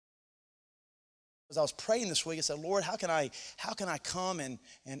As I was praying this week, I said, Lord, how can I come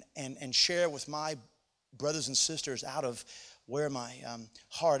and share with my brothers and sisters out of where my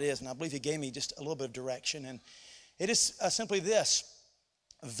heart is? And I believe he gave me just a little bit of direction. And it is simply this: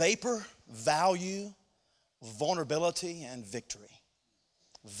 vapor, value, vulnerability, and victory.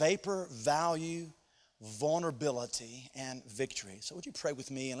 Vapor, value, vulnerability, and victory. So would you pray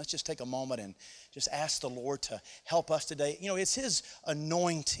with me, and let's just take a moment and just ask the Lord to help us today. You know, it's his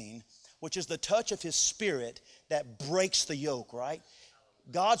anointing, which is the touch of his Spirit, that breaks the yoke, right?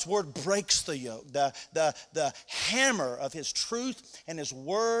 God's word breaks the yoke. The hammer of his truth and his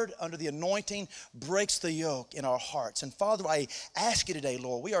word under the anointing breaks the yoke in our hearts. And Father, I ask you today,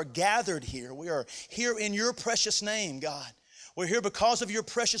 Lord, we are gathered here. We are here in your precious name, God. We're here because of your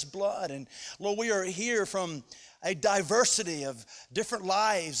precious blood. And Lord, we are here from a diversity of different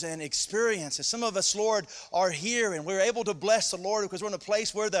lives and experiences. Some of us, Lord, are here and we're able to bless the Lord because we're in a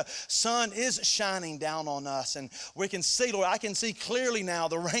place where the sun is shining down on us. And we can see, Lord, I can see clearly now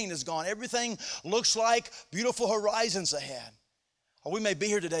the rain is gone. Everything looks like beautiful horizons ahead. Or we may be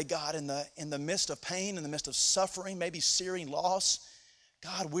here today, God, in the midst of pain, in the midst of suffering, maybe searing loss.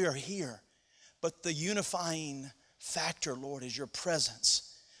 God, we are here. But the unifying factor, Lord, is your presence.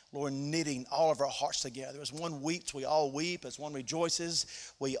 Lord, knitting all of our hearts together. As one weeps, we all weep. As one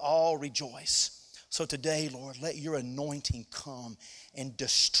rejoices, we all rejoice. So today, Lord, let your anointing come and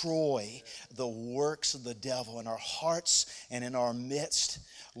destroy the works of the devil in our hearts and in our midst.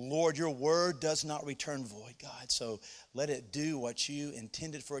 Lord, your word does not return void, God. So let it do what you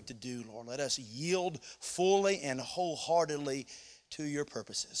intended for it to do, Lord. Let us yield fully and wholeheartedly to your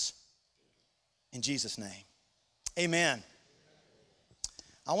purposes. In Jesus' name, amen.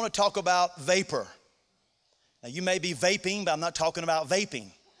 I want to talk about vapor. Now, you may be vaping, but I'm not talking about vaping.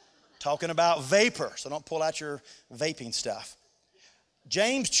 I'm talking about vapor, so don't pull out your vaping stuff.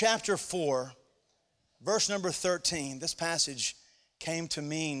 James chapter 4, verse number 13. This passage came to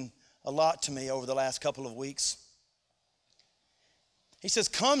mean a lot to me over the last couple of weeks. He says,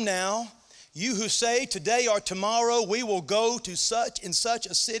 "Come now, you who say today or tomorrow we will go to such and such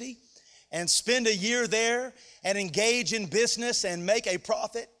a city and spend a year there and engage in business and make a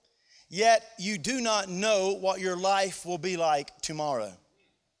profit, yet you do not know what your life will be like tomorrow.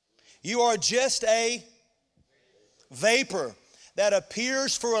 You are just a vapor that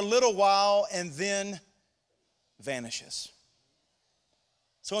appears for a little while and then vanishes."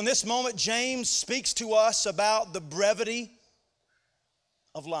 So in this moment, James speaks to us about the brevity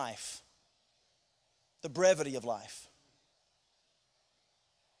of life. The brevity of life.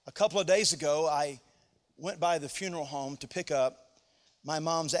 A couple of days ago, I went by the funeral home to pick up my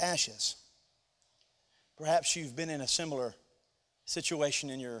mom's ashes. Perhaps you've been in a similar situation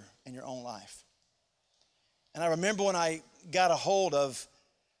in your own life. And I remember when I got a hold of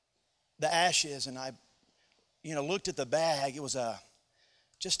the ashes and I looked at the bag, it was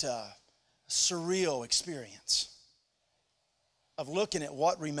just a surreal experience of looking at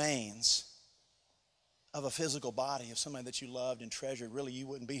what remains of a physical body of somebody that you loved and treasured. Really, you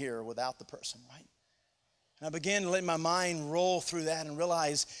wouldn't be here without the person, right? And I began to let my mind roll through that and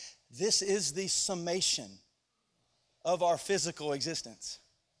realize this is the summation of our physical existence.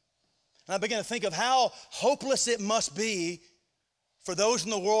 And I began to think of how hopeless it must be for those in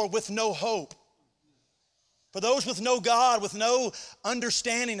the world with no hope. For those with no God, with no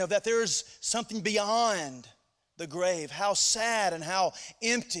understanding of that there's something beyond the grave. How sad and how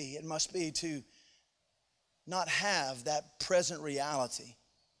empty it must be to not have that present reality.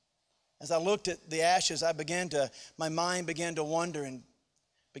 As I looked at the ashes, my mind began to wonder and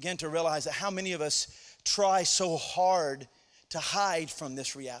began to realize that how many of us try so hard to hide from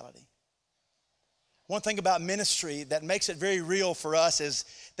this reality. One thing about ministry that makes it very real for us is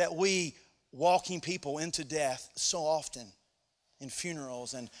that we walking people into death so often in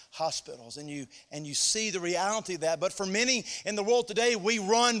funerals and hospitals, and you see the reality of that. But for many in the world today, we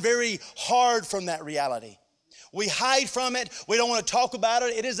run very hard from that reality. We hide from it. We don't want to talk about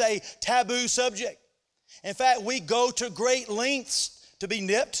it. It is a taboo subject. In fact, we go to great lengths to be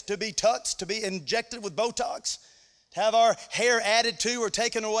nipped, to be tucked, to be injected with Botox, to have our hair added to or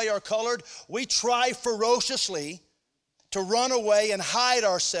taken away or colored. We try ferociously to run away and hide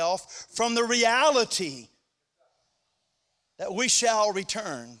ourselves from the reality that we shall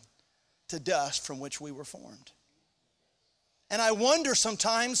return to dust from which we were formed. And I wonder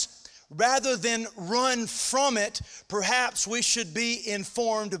sometimes, rather than run from it, perhaps we should be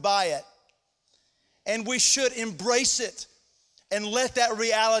informed by it. And we should embrace it and let that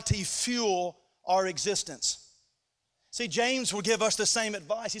reality fuel our existence. See, James will give us the same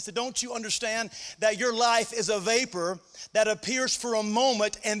advice. He said, don't you understand that your life is a vapor that appears for a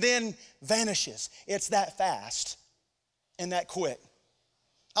moment and then vanishes? It's that fast and that quick.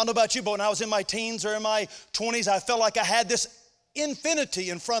 I don't know about you, but when I was in my teens or in my 20s, I felt like I had this infinity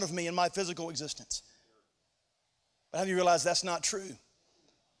in front of me in my physical existence. But have you realized that's not true?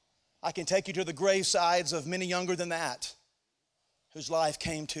 I can take you to the gravesides of many younger than that whose life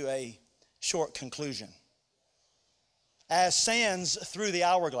came to a short conclusion. As sands through the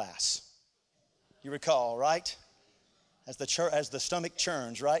hourglass, you recall, right? As the stomach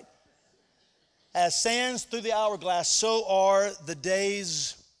churns, right? As sands through the hourglass, so are the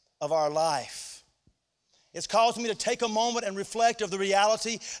days of our life. It's caused me to take a moment and reflect of the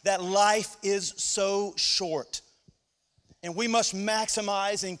reality that life is so short. And we must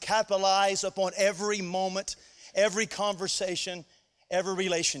maximize and capitalize upon every moment, every conversation, every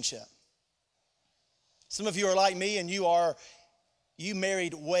relationship. Some of you are like me and you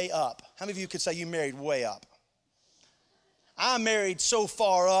married way up. How many of you could say you married way up? I married so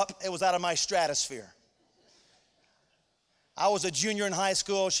far up, it was out of my stratosphere. I was a junior in high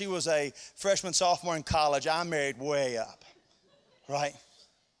school. She was a freshman, sophomore in college. I married way up, right?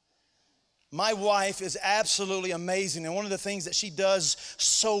 My wife is absolutely amazing, and one of the things that she does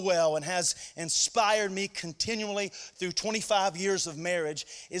so well and has inspired me continually through 25 years of marriage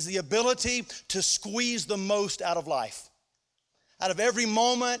is the ability to squeeze the most out of life, out of every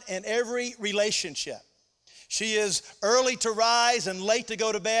moment and every relationship. She is early to rise and late to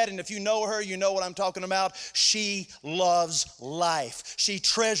go to bed, and if you know her, you know what I'm talking about. She loves life. She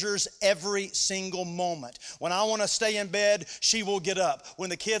treasures every single moment. When I want to stay in bed, she will get up. When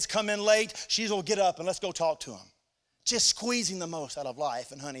the kids come in late, she will get up and let's go talk to them. Just squeezing the most out of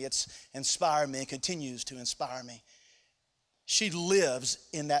life, and honey, it's inspired me and continues to inspire me. She lives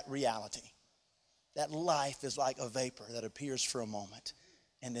in that reality. That life is like a vapor that appears for a moment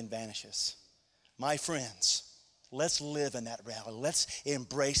and then vanishes. My friends, let's live in that reality. Let's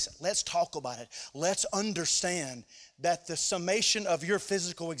embrace it. Let's talk about it. Let's understand that the summation of your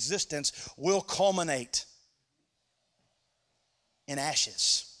physical existence will culminate in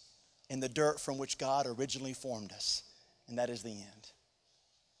ashes, in the dirt from which God originally formed us. And that is the end.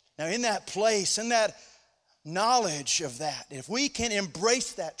 Now, in that place, in that knowledge of that, if we can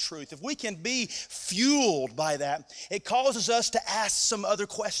embrace that truth, if we can be fueled by that, it causes us to ask some other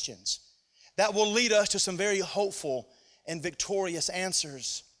questions that will lead us to some very hopeful and victorious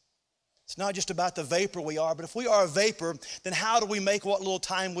answers. It's not just about the vapor we are, but if we are a vapor, then how do we make what little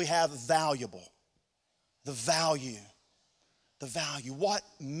time we have valuable? The value. What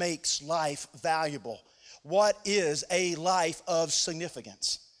makes life valuable? What is a life of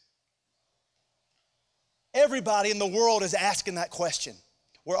significance? Everybody in the world is asking that question.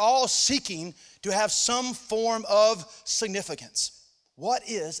 We're all seeking to have some form of significance. What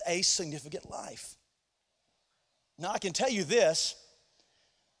is a significant life? Now, I can tell you this,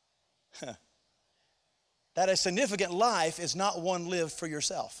 that a significant life is not one lived for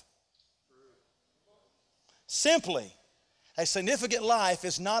yourself. Simply, a significant life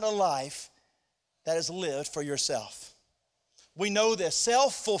is not a life that is lived for yourself. We know this.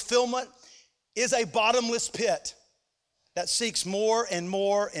 Self-fulfillment is a bottomless pit that seeks more and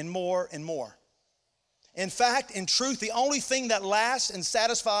more and more and more. In fact, in truth, the only thing that lasts and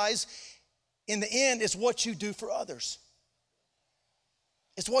satisfies in the end is what you do for others.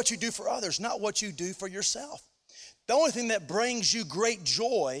 It's what you do for others, not what you do for yourself. The only thing that brings you great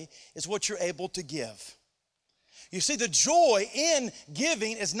joy is what you're able to give. You see, the joy in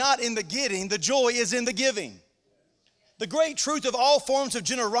giving is not in the getting, the joy is in the giving. The great truth of all forms of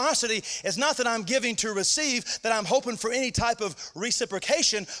generosity is not that I'm giving to receive, that I'm hoping for any type of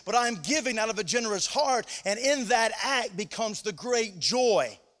reciprocation, but I'm giving out of a generous heart, and in that act becomes the great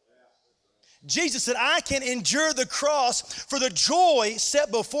joy. Jesus said, I can endure the cross, for the joy set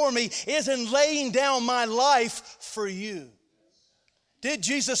before me is in laying down my life for you. Did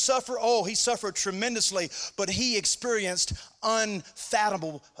Jesus suffer? Oh, he suffered tremendously, but he experienced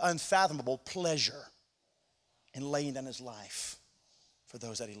unfathomable pleasure in laying down his life for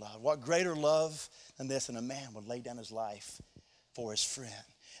those that he loved. What greater love than this, and a man would lay down his life for his friend.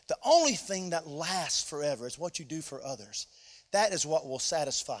 The only thing that lasts forever is what you do for others. That is what will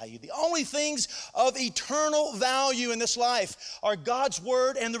satisfy you. The only things of eternal value in this life are God's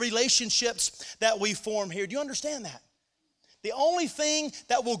word and the relationships that we form here. Do you understand that? The only thing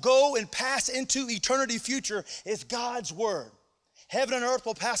that will go and pass into eternity future is God's word. Heaven and earth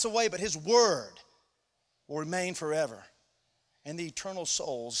will pass away, but his word will remain forever. And the eternal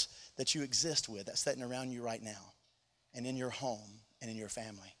souls that you exist with, that's sitting around you right now, and in your home and in your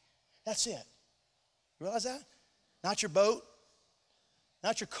family. That's it. You realize that? not your boat,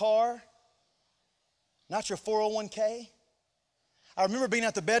 not your car, not your 401k. I remember being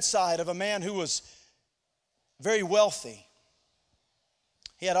at the bedside of a man who was very wealthy.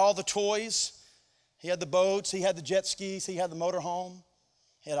 He had all the toys. He had the boats. He had the jet skis. He had the motorhome.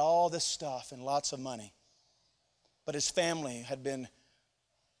 He had all this stuff and lots of money. But his family had been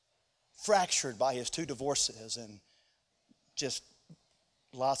fractured by his 2 divorces and just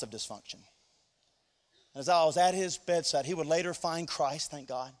lots of dysfunction. As I was at his bedside, he would later find Christ, thank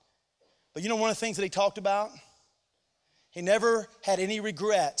God. But you know one of the things that he talked about? He never had any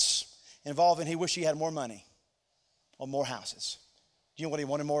regrets involving he wished he had more money or more houses. Do you know what he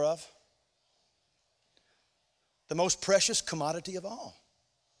wanted more of? The most precious commodity of all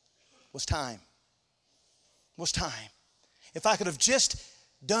was time. Was time. If I could have just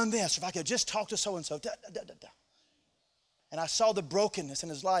done this, if I could just talk to so-and-so, And I saw the brokenness in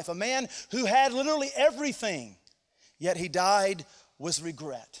his life. A man who had literally everything, yet he died with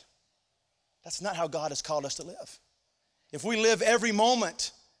regret. That's not how God has called us to live. If we live every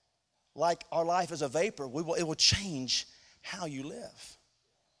moment like our life is a vapor, it will change how you live,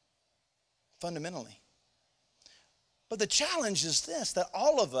 fundamentally. But the challenge is this, that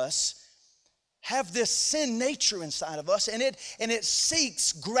all of us have this sin nature inside of us, and it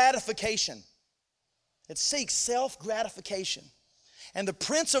seeks gratification. It seeks self-gratification. And the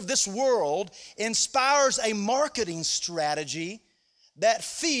prince of this world inspires a marketing strategy that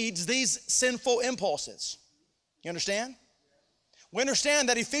feeds these sinful impulses. You understand? We understand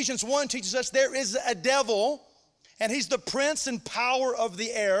that Ephesians 1 teaches us there is a devil, and he's the prince and power of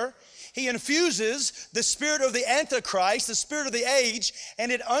the air. He infuses the spirit of the Antichrist, the spirit of the age, and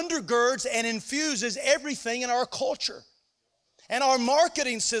it undergirds and infuses everything in our culture. And our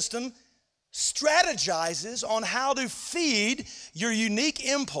marketing system strategizes on how to feed your unique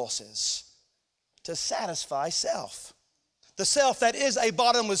impulses to satisfy self. The self that is a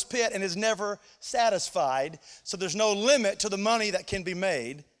bottomless pit and is never satisfied, so there's no limit to the money that can be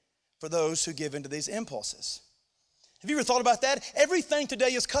made for those who give into these impulses. Have you ever thought about that? Everything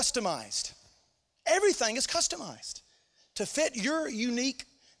today is customized. Everything is customized to fit your unique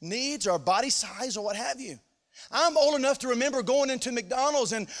needs or body size or what have you. I'm old enough to remember going into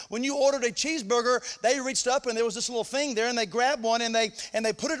McDonald's, and when you ordered a cheeseburger, they reached up and there was this little thing there, and they grabbed one and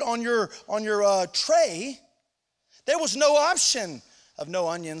they put it on your tray. There was no option of no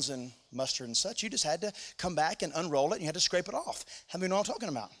onions and mustard and such. You just had to come back and unroll it, and you had to scrape it off. How many know what I'm talking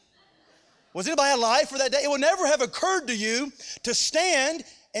about? Was anybody alive for that day? It would never have occurred to you to stand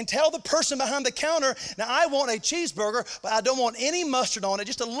and tell the person behind the counter, now I want a cheeseburger, but I don't want any mustard on it,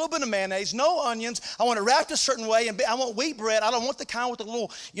 just a little bit of mayonnaise, no onions. I want it wrapped a certain way, and I want wheat bread. I don't want the kind with the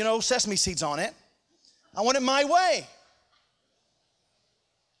little, sesame seeds on it. I want it my way.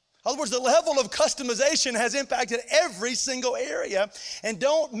 In other words, the level of customization has impacted every single area, and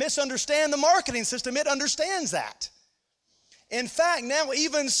don't misunderstand the marketing system. It understands that. In fact, now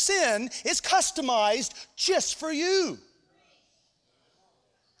even sin is customized just for you.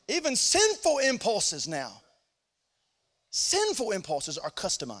 Even sinful impulses now. Sinful impulses are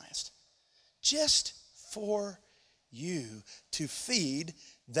customized just for you to feed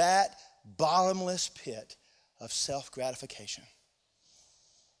that bottomless pit of self-gratification.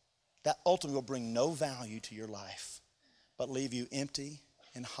 That ultimately will bring no value to your life, but leave you empty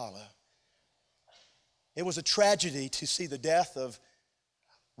and hollow. It was a tragedy to see the death of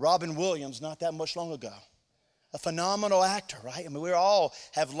Robin Williams not that much long ago. A phenomenal actor, right? I mean, we all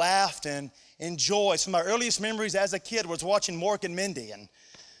have laughed and enjoyed. Some of my earliest memories as a kid was watching Mork and Mindy and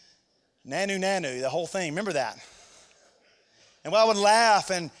Nanu Nanu, the whole thing. Remember that? And I would laugh,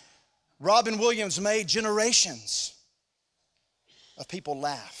 and Robin Williams made generations of people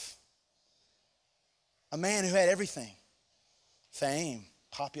laugh. A man who had everything: fame,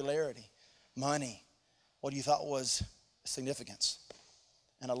 popularity, money, what you thought was significance,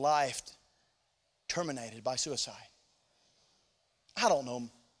 and a life terminated by suicide. I don't know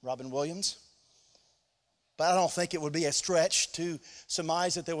Robin Williams, but I don't think it would be a stretch to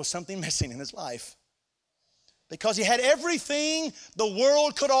surmise that there was something missing in his life. Because he had everything the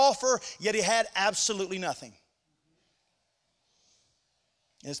world could offer, yet he had absolutely nothing.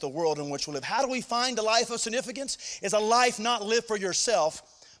 It's the world in which we live. How do we find a life of significance? It's a life not lived for yourself,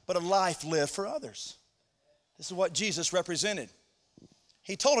 but a life lived for others. This is what Jesus represented.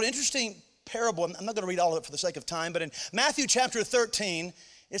 He told an interesting parable. I'm not going to read all of it for the sake of time, but in Matthew chapter 13,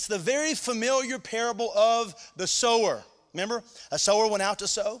 it's the very familiar parable of the sower. Remember? A sower went out to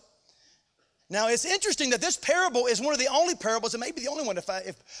sow. Now, it's interesting that this parable is one of the only parables, and maybe the only one,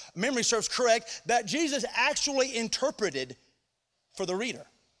 if memory serves correct, that Jesus actually interpreted for the reader.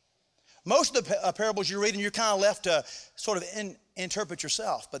 Most of the parables you read, and you're kind of left to sort of interpret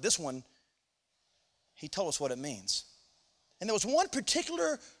yourself. But this one, he told us what it means. And there was one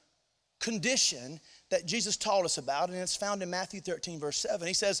particular condition that Jesus taught us about, and it's found in Matthew 13, verse 7.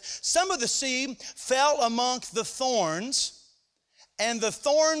 He says, some of the seed fell among the thorns, and the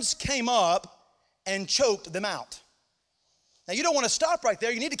thorns came up and choked them out. Now, you don't want to stop right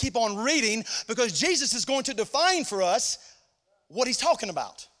there. You need to keep on reading, because Jesus is going to define for us what he's talking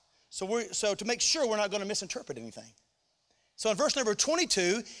about. So to make sure we're not going to misinterpret anything. So in verse number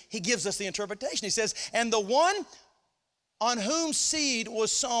 22, he gives us the interpretation. He says, and the one on whom seed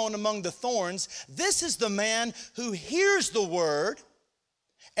was sown among the thorns, this is the man who hears the word,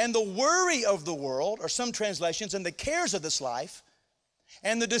 and the worry of the world, or some translations, and the cares of this life,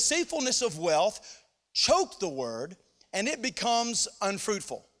 and the deceitfulness of wealth choke the word, and it becomes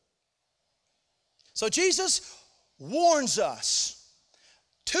unfruitful. So Jesus warns us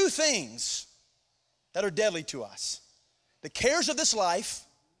two things that are deadly to us: the cares of this life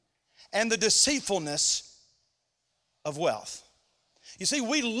and the deceitfulness of wealth. You see,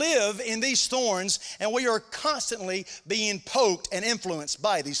 we live in these thorns, and we are constantly being poked and influenced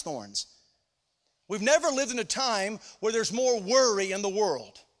by these thorns. We've never lived in a time where there's more worry in the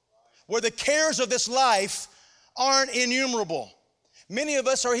world, where the cares of this life aren't innumerable. Many of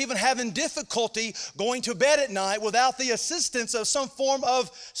us are even having difficulty going to bed at night without the assistance of some form of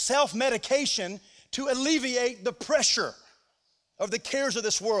self-medication to alleviate the pressure of the cares of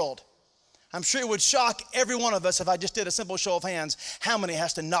this world. I'm sure it would shock every one of us if I just did a simple show of hands, how many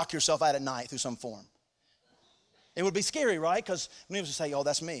has to knock yourself out at night through some form? It would be scary, right? Because many of us would say, oh,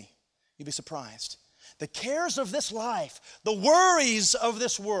 that's me. You'd be surprised. The cares of this life, the worries of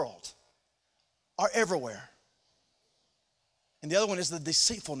this world are everywhere. And the other one is the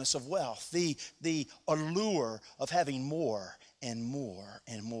deceitfulness of wealth, the allure of having more and more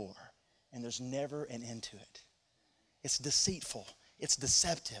and more. And there's never an end to it. It's deceitful. It's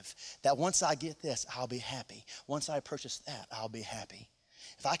deceptive that once I get this, I'll be happy. Once I purchase that, I'll be happy.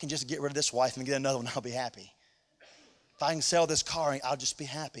 If I can just get rid of this wife and get another one, I'll be happy. If I can sell this car, I'll just be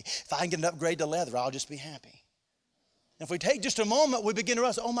happy. If I can get an upgrade to leather, I'll just be happy. And if we take just a moment, we begin to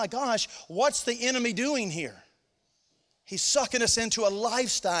realize, oh my gosh, what's the enemy doing here? He's sucking us into a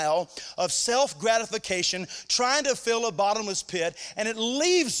lifestyle of self-gratification, trying to fill a bottomless pit, and it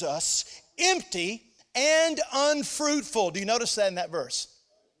leaves us empty and unfruitful. Do you notice that in that verse?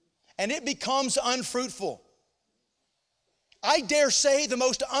 And it becomes unfruitful. I dare say the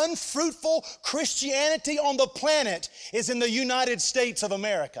most unfruitful Christianity on the planet is in the United States of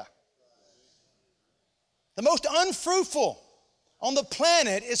America. The most unfruitful on the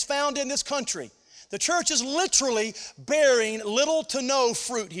planet is found in this country. The church is literally bearing little to no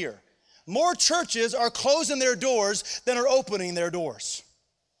fruit here. More churches are closing their doors than are opening their doors.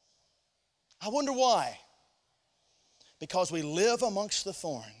 I wonder why. Because we live amongst the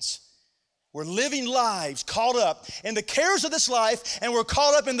thorns. We're living lives caught up in the cares of this life, and we're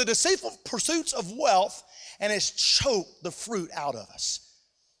caught up in the deceitful pursuits of wealth, and it's choked the fruit out of us.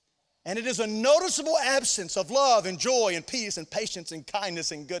 And it is a noticeable absence of love and joy and peace and patience and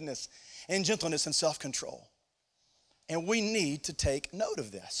kindness and goodness and gentleness and self-control. And we need to take note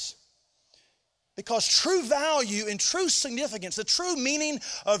of this. Because true value and true significance, the true meaning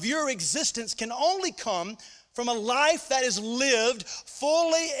of your existence can only come from a life that is lived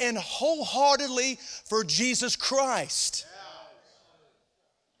fully and wholeheartedly for Jesus Christ.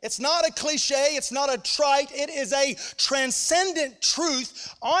 It's not a cliche, it's not a trite, it is a transcendent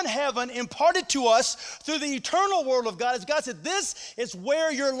truth on heaven imparted to us through the eternal word of God. As God said, this is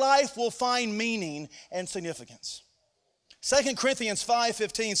where your life will find meaning and significance. 2 Corinthians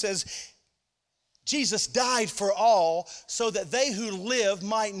 5:15 says, Jesus died for all so that they who live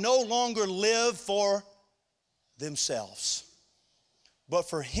might no longer live for themselves, but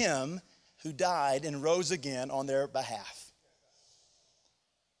for him who died and rose again on their behalf.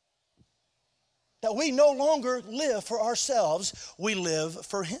 That we no longer live for ourselves, we live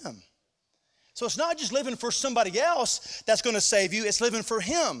for him. So it's not just living for somebody else that's going to save you, it's living for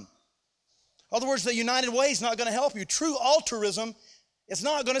him. In other words, the United Way is not going to help you. True altruism is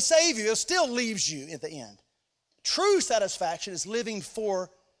not going to save you. It still leaves you at the end. True satisfaction is living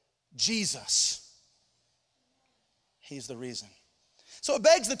for Jesus. He's the reason. So it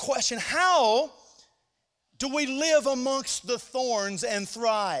begs the question, how do we live amongst the thorns and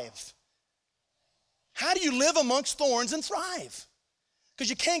thrive? How do you live amongst thorns and thrive? Because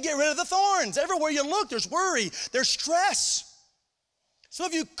you can't get rid of the thorns. Everywhere you look, there's worry, there's stress. Some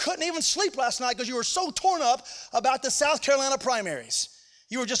of you couldn't even sleep last night because you were so torn up about the South Carolina primaries.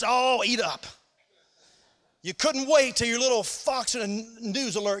 You were just all eat up. You couldn't wait till your little Fox and a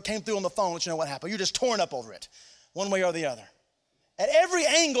news alert came through on the phone, let you know what happened. You're just torn up over it, one way or the other. At every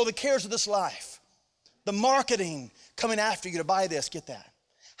angle, the cares of this life, the marketing coming after you to buy this, get that.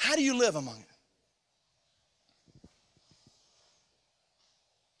 How do you live among it?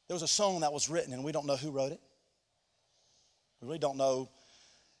 There was a song that was written, and we don't know who wrote it. We really don't know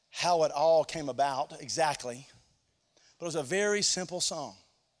how it all came about exactly, but it was a very simple song.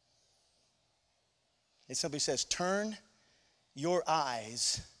 It simply says, turn your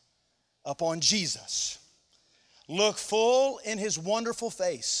eyes upon Jesus. Look full in his wonderful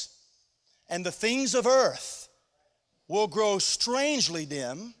face, and the things of earth will grow strangely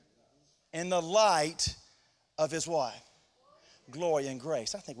dim in the light of his what? Glory and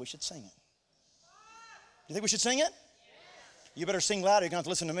grace. I think we should sing it. You think we should sing it? You better sing louder. You're going to have to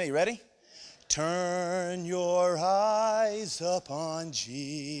listen to me. Ready? Turn your eyes upon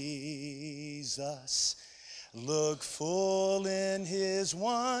Jesus. Look full in his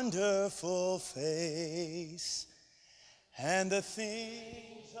wonderful face, and the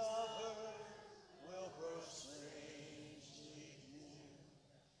things of earth will grow strangely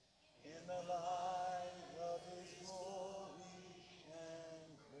dim in the light of his glory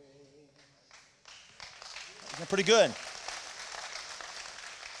and grace. Isn't that pretty good?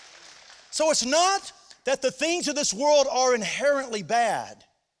 So it's not that the things of this world are inherently bad,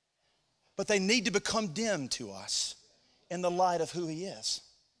 but they need to become dim to us in the light of who he is.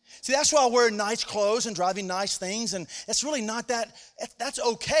 See, that's why I wear nice clothes and driving nice things, and it's really not that, that's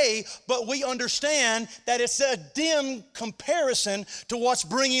okay, but we understand that it's a dim comparison to what's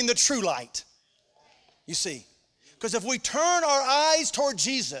bringing the true light. You see, because if we turn our eyes toward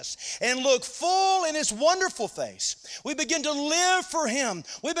Jesus and look full in his wonderful face, we begin to live for him.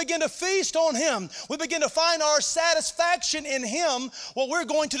 We begin to feast on him. We begin to find our satisfaction in him. Well, we're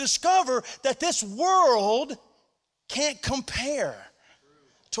going to discover that this world can't compare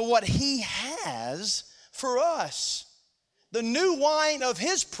to what he has for us. The new wine of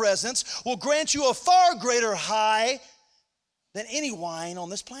his presence will grant you a far greater high than any wine on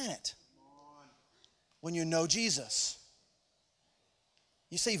this planet. When you know Jesus.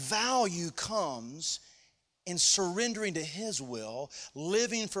 You see, value comes in surrendering to his will,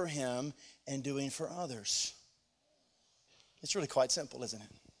 living for him, and doing for others. It's really quite simple, isn't it?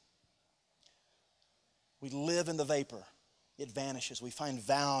 We live in the vapor. It vanishes. We find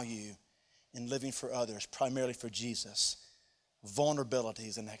value in living for others, primarily for Jesus. Vulnerability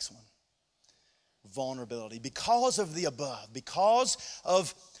is the next one. Vulnerability. Because of the above, because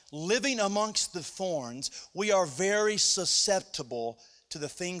of living amongst the thorns, we are very susceptible to the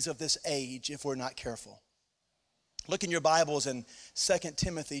things of this age if we're not careful. Look in your Bibles in 2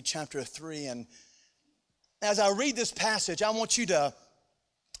 Timothy chapter 3, and as I read this passage, I want you to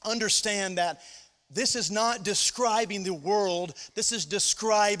understand that this is not describing the world, this is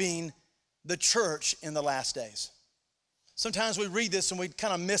describing the church in the last days. Sometimes we read this and we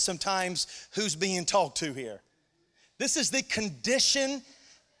kind of miss sometimes who's being talked to here. This is the condition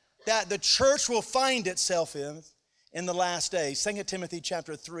that the church will find itself in the last days. 2 Timothy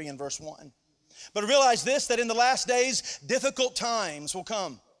chapter 3 and verse 1. But realize this, that in the last days, difficult times will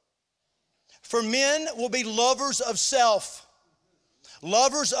come. For men will be lovers of self,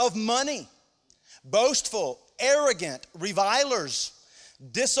 lovers of money, boastful, arrogant, revilers,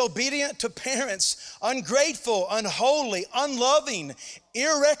 disobedient to parents, ungrateful, unholy, unloving,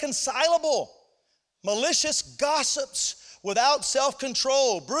 irreconcilable, malicious gossips, without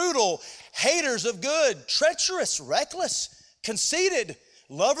self-control, brutal, haters of good, treacherous, reckless, conceited,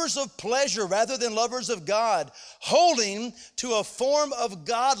 lovers of pleasure rather than lovers of God, holding to a form of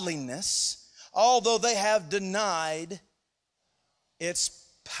godliness, although they have denied its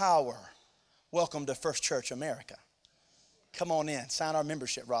power. Welcome to First Church America. Come on in, sign our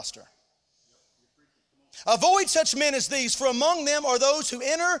membership roster. Avoid such men as these, for among them are those who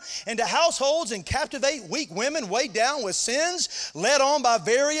enter into households and captivate weak women weighed down with sins, led on by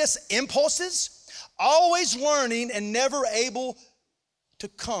various impulses, always learning and never able to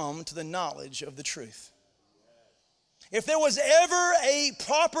come to the knowledge of the truth. If there was ever a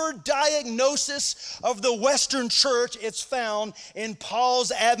proper diagnosis of the Western church, it's found in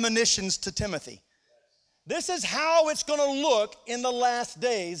Paul's admonitions to Timothy. This is how it's going to look in the last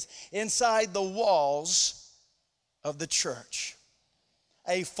days inside the walls of the church.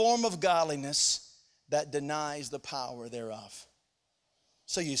 A form of godliness that denies the power thereof.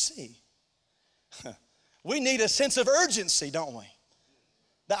 So you see, we need a sense of urgency, don't we?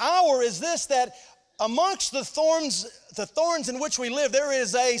 The hour is this, that amongst the thorns in which we live, there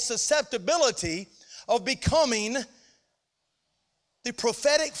is a susceptibility of becoming The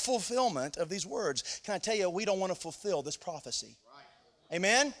prophetic fulfillment of these words. Can I tell you, we don't want to fulfill this prophecy.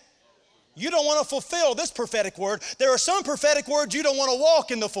 Amen? You don't want to fulfill this prophetic word. There are some prophetic words you don't want to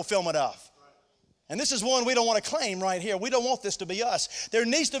walk in the fulfillment of. And this is one we don't want to claim right here. We don't want this to be us. There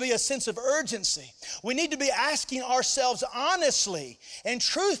needs to be a sense of urgency. We need to be asking ourselves honestly and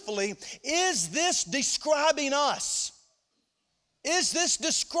truthfully, is this describing us? Is this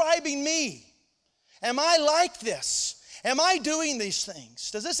describing me? Am I like this? Am I doing these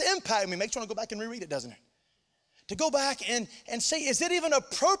things? Does this impact me? Makes you want to go back and reread it, doesn't it? To go back and see, is it even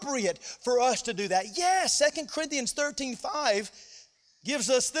appropriate for us to do that? Yes, 2 Corinthians 13:5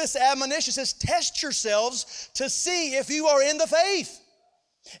 gives us this admonition. It says, test yourselves to see if you are in the faith.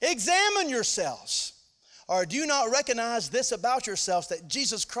 Examine yourselves. Or do you not recognize this about yourselves, that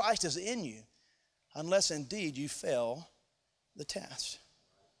Jesus Christ is in you, unless indeed you fail the test?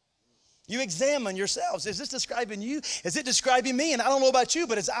 You examine yourselves. Is this describing you? Is it describing me? And I don't know about you,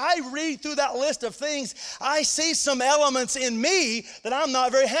 but as I read through that list of things, I see some elements in me that I'm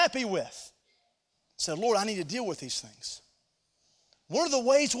not very happy with. I said, Lord, I need to deal with these things. One of the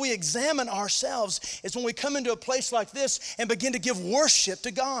ways we examine ourselves is when we come into a place like this and begin to give worship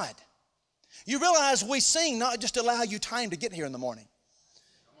to God. You realize we sing not just to allow you time to get here in the morning.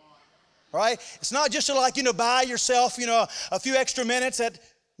 Right? It's not just to buy yourself, a few extra minutes at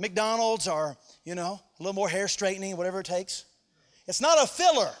McDonald's or, a little more hair straightening, whatever it takes. It's not a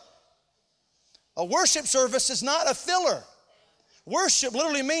filler. A worship service is not a filler. Worship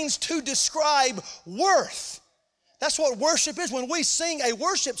literally means to describe worth. That's what worship is. When we sing a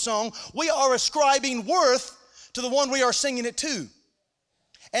worship song, we are ascribing worth to the one we are singing it to.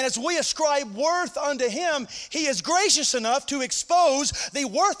 And as we ascribe worth unto Him, He is gracious enough to expose the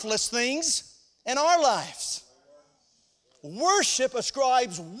worthless things in our lives. Worship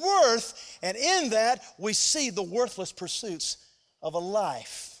ascribes worth, and in that we see the worthless pursuits of a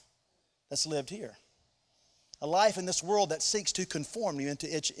life that's lived here. A life in this world that seeks to conform you into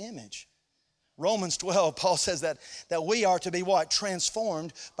its image. Romans 12, Paul says that we are to be what?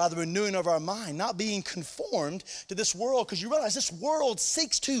 Transformed by the renewing of our mind, not being conformed to this world, because you realize this world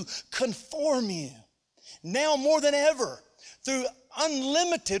seeks to conform you. Now more than ever, through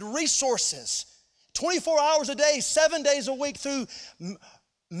unlimited resources, 24 hours a day, 7 days a week, through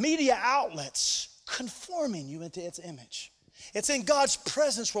media outlets, conforming you into its image. It's in God's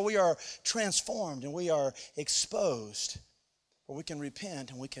presence where we are transformed and we are exposed, where we can repent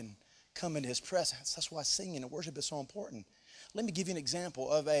and we can come into His presence. That's why singing and worship is so important. Let me give you an example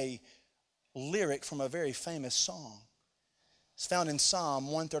of a lyric from a very famous song. It's found in Psalm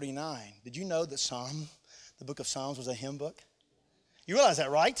 139. Did you know that the book of Psalms, was a hymn book? You realize that,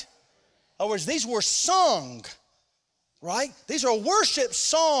 right? In other words, these were sung, right? These are worship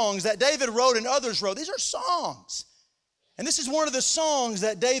songs that David wrote and others wrote. These are songs. And this is one of the songs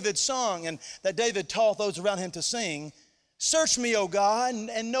that David sung and that David taught those around him to sing. Search me, O God,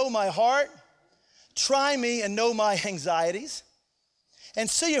 and know my heart. Try me and know my anxieties. And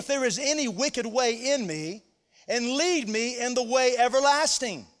see if there is any wicked way in me, and lead me in the way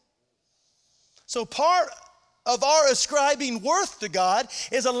everlasting. So part of our ascribing worth to God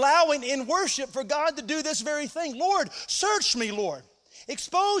is allowing in worship for God to do this very thing. Lord, search me, Lord.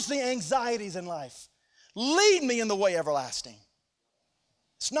 Expose the anxieties in life. Lead me in the way everlasting.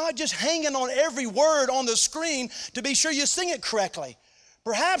 It's not just hanging on every word on the screen to be sure you sing it correctly.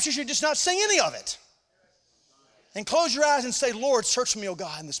 Perhaps you should just not sing any of it. And close your eyes and say, Lord, search me, O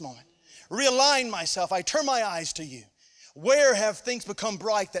God, in this moment. Realign myself. I turn my eyes to you. Where have things become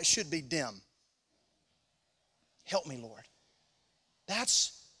bright that should be dim? Help me, Lord.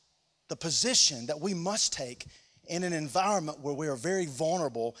 That's the position that we must take in an environment where we are very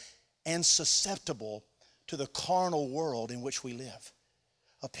vulnerable and susceptible to the carnal world in which we live.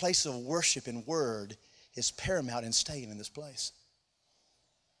 A place of worship and word is paramount in staying in this place.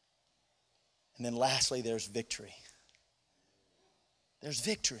 And then lastly, there's victory. There's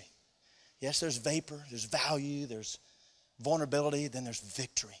victory. Yes, there's vapor, there's value, there's vulnerability, then there's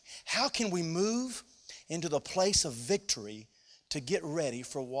victory. How can we move into the place of victory to get ready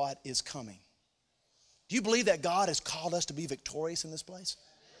for what is coming? Do you believe that God has called us to be victorious in this place?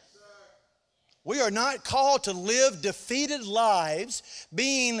 We are not called to live defeated lives,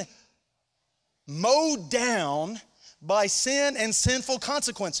 being mowed down by sin and sinful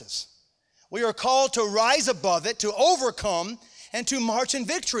consequences. We are called to rise above it, to overcome, and to march in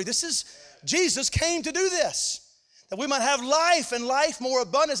victory. Jesus came to do this, that we might have life and life more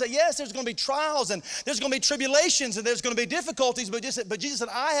abundant. That yes, there's going to be trials and there's going to be tribulations and there's going to be difficulties, but Jesus said,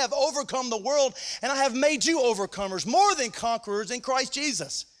 I have overcome the world and I have made you overcomers, more than conquerors in Christ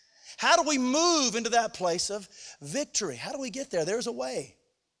Jesus. How do we move into that place of victory? How do we get there? There's a way.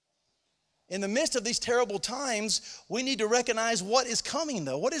 In the midst of these terrible times, we need to recognize what is coming,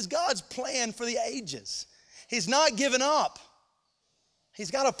 though. What is God's plan for the ages? He's not given up.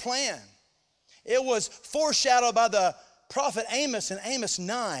 He's got a plan. It was foreshadowed by the prophet Amos in Amos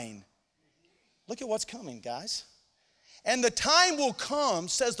 9. Look at what's coming, guys. And the time will come,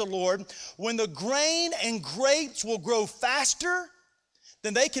 says the Lord, when the grain and grapes will grow faster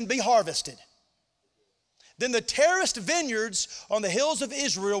than they can be harvested. Then the terraced vineyards on the hills of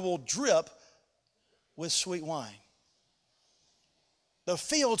Israel will drip with sweet wine. The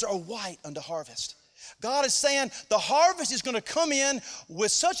fields are white unto harvest. God is saying the harvest is going to come in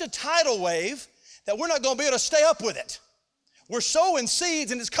with such a tidal wave that we're not going to be able to stay up with it. We're sowing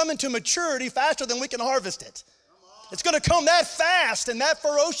seeds and it's coming to maturity faster than we can harvest it. It's going to come that fast and that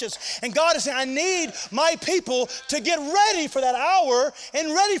ferocious. And God is saying, I need my people to get ready for that hour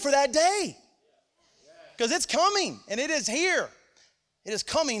and ready for that day. Because it's coming and it is here. It is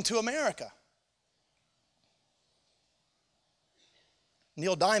coming to America.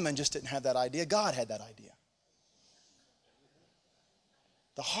 Neil Diamond just didn't have that idea. God had that idea.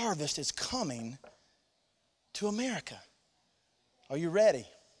 The harvest is coming to America. Are you ready?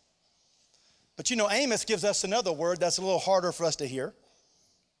 But you know, Amos gives us another word that's a little harder for us to hear.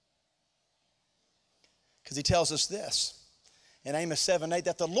 Because he tells us this in Amos 7:8,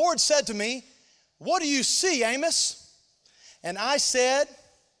 that the Lord said to me, what do you see, Amos? And I said,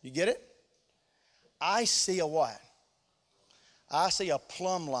 you get it? I see a what? I see a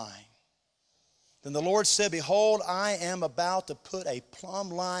plumb line. Then the Lord said, behold, I am about to put a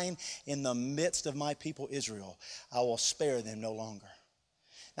plumb line in the midst of my people Israel. I will spare them no longer.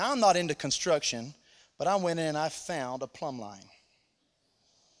 Now, I'm not into construction, but I went in and I found a plumb line.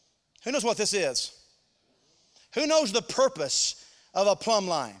 Who knows what this is? Who knows the purpose of a plumb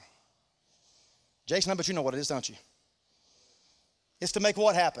line? Jason, I bet you know what it is, don't you? It's to make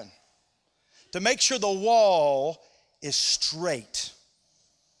what happen? To make sure the wall is straight.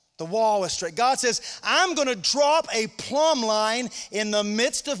 The wall is straight. God says, I'm going to drop a plumb line in the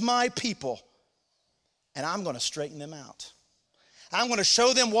midst of my people, and I'm going to straighten them out. I'm going to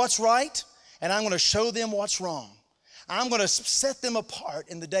show them what's right, and I'm going to show them what's wrong. I'm going to set them apart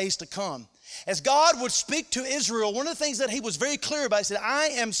in the days to come. As God would speak to Israel, one of the things that he was very clear about, he said, I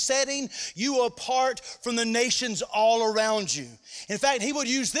am setting you apart from the nations all around you. In fact, he would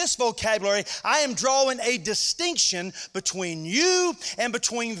use this vocabulary, I am drawing a distinction between you and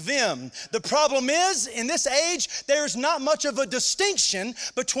between them. The problem is, in this age, there's not much of a distinction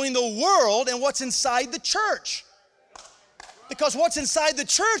between the world and what's inside the church. Because what's inside the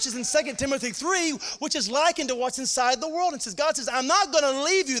church is in 2 Timothy 3, which is likened to what's inside the world. And says, God says, I'm not going to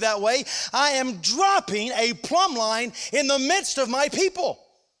leave you that way. I am dropping a plumb line in the midst of my people.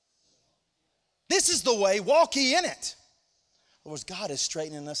 This is the way, walk ye in it. In other words, God is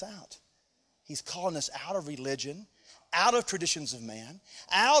straightening us out. He's calling us out of religion, out of traditions of man,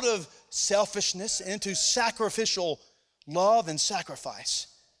 out of selfishness, into sacrificial love and sacrifice.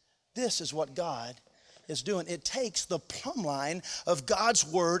 This is what God is doing. It takes the plumb line of God's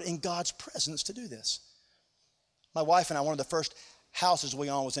word and God's presence to do this. My wife and I, one of the first houses we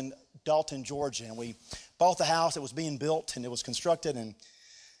owned was in Dalton, Georgia, and we bought the house. It was being built and it was constructed, and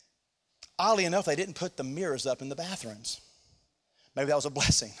oddly enough, they didn't put the mirrors up in the bathrooms. Maybe that was a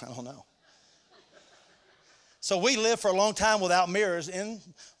blessing. I don't know. So we lived for a long time without mirrors in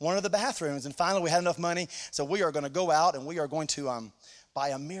one of the bathrooms, and finally we had enough money, so we are going to go out and we are going to buy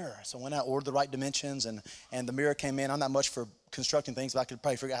a mirror. So I went out, ordered the right dimensions, and the mirror came in. I'm not much for constructing things, but I could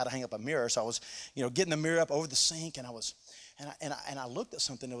probably figure out how to hang up a mirror. So I was, getting the mirror up over the sink, and I looked at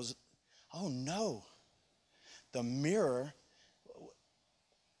something that was, oh no, the mirror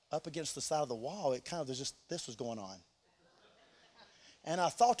up against the side of the wall. It kind of, this was going on. And I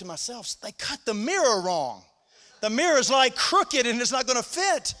thought to myself, they cut the mirror wrong. The mirror's like crooked and it's not going to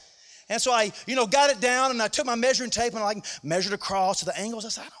fit. And so I, got it down, and I took my measuring tape and I measured across to the angles. I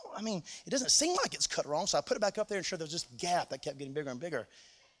said, it doesn't seem like it's cut wrong. So I put it back up there, and sure, there was this gap that kept getting bigger and bigger.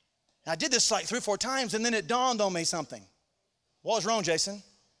 And I did this like 3 or 4 times, and then it dawned on me something. What was wrong, Jason?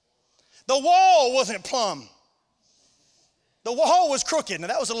 The wall wasn't plumb. The wall was crooked. Now,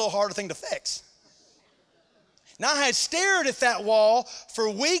 that was a little harder thing to fix. Now, I had stared at that wall for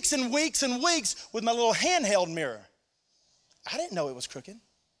weeks and weeks and weeks with my little handheld mirror. I didn't know it was crooked.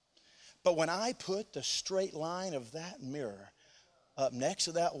 But when I put the straight line of that mirror up next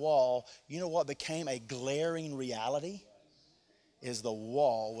to that wall, you know what became a glaring reality? Is the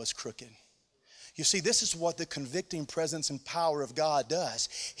wall was crooked. You see, this is what the convicting presence and power of God does.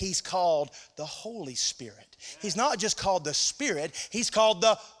 He's called the Holy Spirit. He's not just called the Spirit, he's called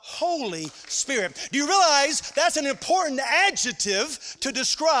the Holy Spirit. Do you realize that's an important adjective to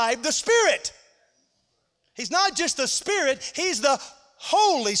describe the Spirit? He's not just the Spirit, he's the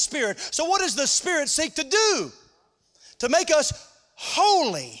Holy Spirit. So what does the Spirit seek to do? To make us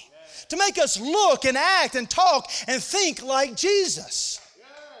holy, to make us look and act and talk and think like Jesus.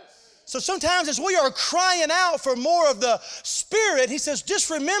 So sometimes as we are crying out for more of the Spirit, he says, just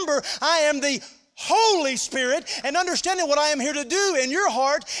remember, I am the Holy Spirit, and understanding what I am here to do in your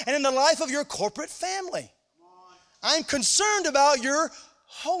heart and in the life of your corporate family. I'm concerned about your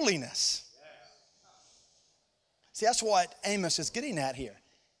holiness. See, that's what Amos is getting at here.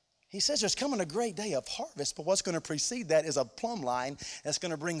 He says there's coming a great day of harvest, but what's going to precede that is a plumb line that's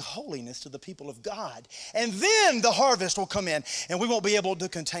going to bring holiness to the people of God. And then the harvest will come in, and we won't be able to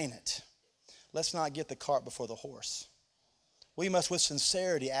contain it. Let's not get the cart before the horse. We must with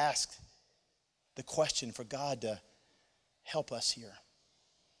sincerity ask the question for God to help us here.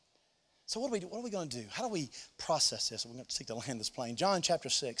 So what are we going to do? How do we process this? We're going to seek to land this plane. John chapter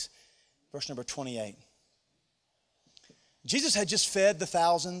 6, verse number 28. Jesus had just fed the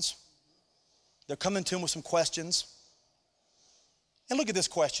thousands. They're coming to him with some questions. And look at this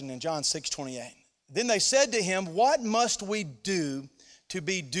question in John 6:28. Then they said to him, what must we do to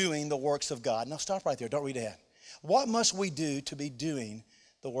be doing the works of God? Now stop right there. Don't read ahead. What must we do to be doing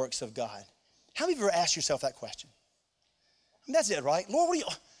the works of God? How many of you ever asked yourself that question? I mean, that's it, right? Lord,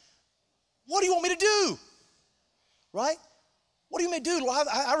 what do you want me to do? Right? What do you want me to do?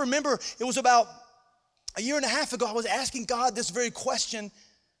 I remember it was about a year and a half ago, I was asking God this very question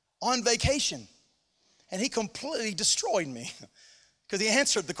on vacation. And he completely destroyed me because he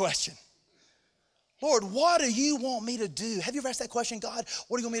answered the question. Lord, what do you want me to do? Have you ever asked that question, God,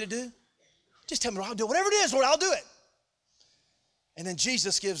 what do you want me to do? Just tell me, I'll do it. Whatever it is, Lord, I'll do it. And then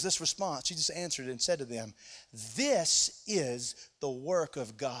Jesus gives this response. Jesus answered and said to them, this is the work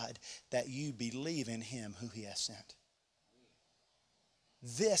of God, that you believe in him who he has sent.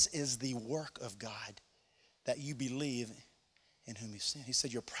 This is the work of God, that you believe in whom he sent. He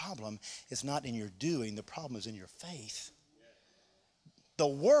said your problem is not in your doing, the problem is in your faith. The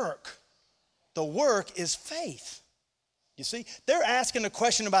work is faith. You see, they're asking a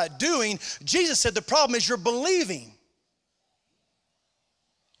question about doing. Jesus said the problem is you're believing.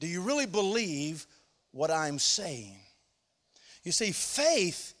 Do you really believe what I'm saying? You see,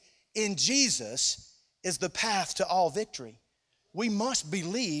 faith in Jesus is the path to all victory. We must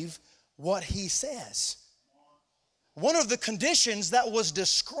believe what he says. One of the conditions that was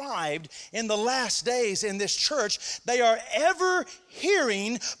described in the last days in this church, they are ever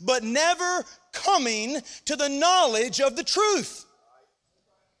hearing but never coming to the knowledge of the truth.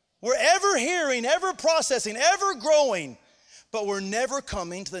 We're ever hearing, ever processing, ever growing, but we're never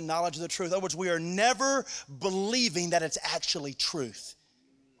coming to the knowledge of the truth. In other words, we are never believing that it's actually truth.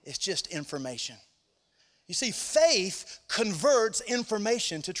 It's just information. You see, faith converts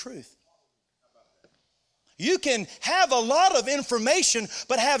information to truth. You can have a lot of information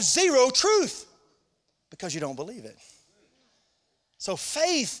but have zero truth because you don't believe it. So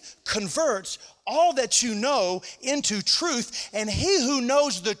faith converts all that you know into truth, and he who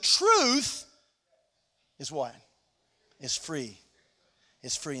knows the truth is what? Is free.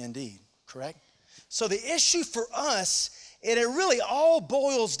 Is free indeed, correct? So the issue for us, and it really all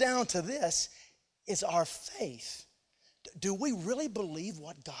boils down to this, is our faith. Do we really believe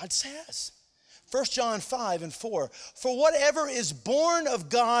what God says? 1 John 5:4, for whatever is born of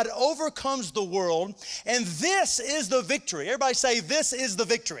God overcomes the world, and this is the victory. Everybody say, this is the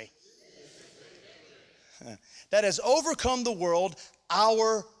victory. That has overcome the world,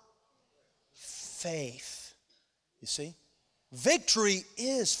 our faith. You see? Victory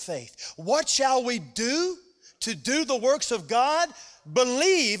is faith. What shall we do to do the works of God?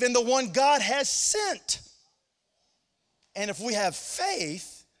 Believe in the one God has sent. And if we have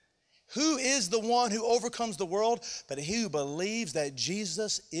faith, who is the one who overcomes the world? But he who believes that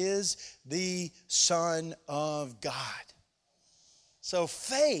Jesus is the Son of God. So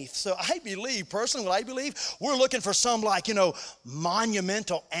faith, so I believe, personally what I believe, we're looking for some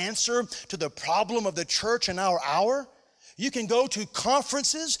monumental answer to the problem of the church in our hour. You can go to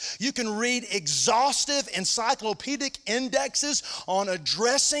conferences. You can read exhaustive encyclopedic indexes on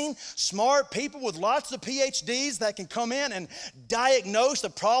addressing smart people with lots of PhDs that can come in and diagnose the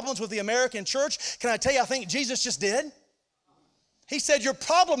problems with the American church. Can I tell you, I think Jesus just did? He said, your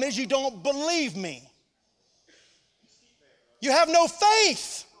problem is you don't believe me. You have no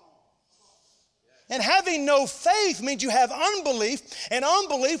faith. And having no faith means you have unbelief, and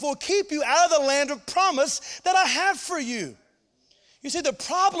unbelief will keep you out of the land of promise that I have for you. You see, the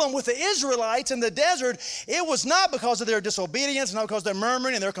problem with the Israelites in the desert, it was not because of their disobedience, not because they're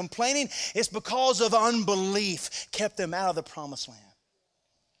murmuring and they're complaining. It's because of unbelief kept them out of the promised land.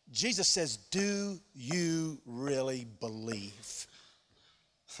 Jesus says, do you really believe?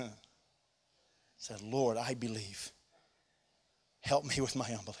 Said, Lord, I believe. Help me with my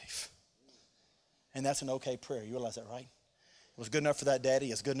unbelief. And that's an okay prayer. You realize that, right? It was good enough for that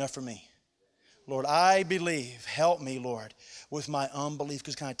daddy. It's good enough for me. Lord, I believe. Help me, Lord, with my unbelief.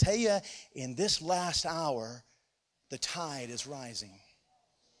 Because can I tell you, in this last hour, the tide is rising.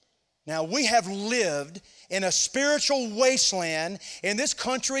 Now, we have lived in a spiritual wasteland in this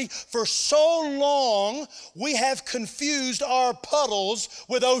country for so long, we have confused our puddles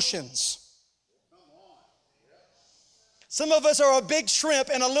with oceans. Some of us are a big shrimp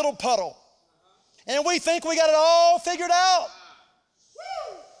in a little puddle, and we think we got it all figured out.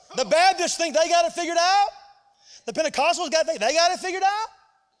 The Baptists think they got it figured out. The Pentecostals they got it figured out.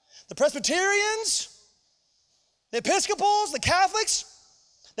 The Presbyterians, the Episcopals, the Catholics,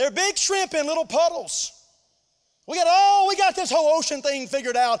 they're big shrimp in little puddles. We got this whole ocean thing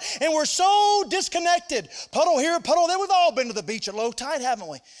figured out, and we're so disconnected. Puddle here, puddle there. We've all been to the beach at low tide, haven't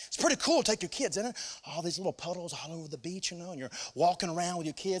we? It's pretty cool to take your kids in it. All these little puddles all over the beach, and you're walking around with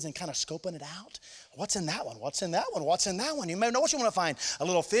your kids and kind of scoping it out. What's in that one? What's in that one? What's in that one? You may know what you want to find. A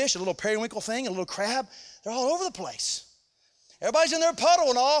little fish, a little periwinkle thing, a little crab. They're all over the place. Everybody's in their puddle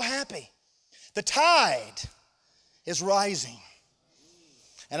and all happy. The tide is rising.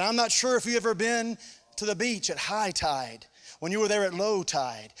 And I'm not sure if you've ever been to the beach at high tide when you were there at low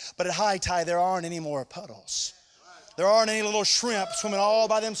tide. But at high tide, there aren't any more puddles. There aren't any little shrimp swimming all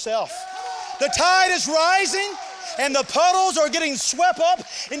by themselves. The tide is rising, and the puddles are getting swept up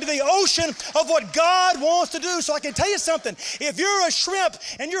into the ocean of what God wants to do. So I can tell you something. If you're a shrimp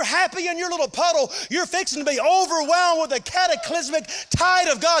and you're happy in your little puddle, you're fixing to be overwhelmed with the cataclysmic tide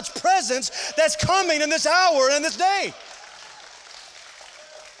of God's presence that's coming in this hour and in this day.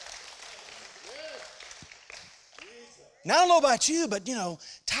 Now, I don't know about you, but,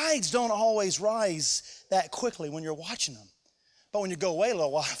 tides don't always rise that quickly when you're watching them. But when you go away a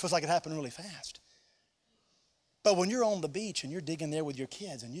little while, it feels like it happened really fast. But when you're on the beach and you're digging there with your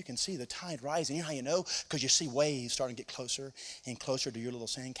kids and you can see the tide rising, you know how you know? Because you see waves starting to get closer and closer to your little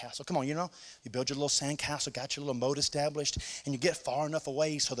sandcastle. Come on, you build your little sandcastle, got your little moat established, and you get far enough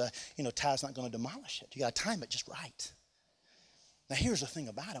away so the tide's not going to demolish it. You got to time it just right. Now, here's the thing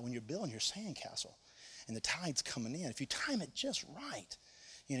about it. When you're building your sandcastle, and the tide's coming in, if you time it just right,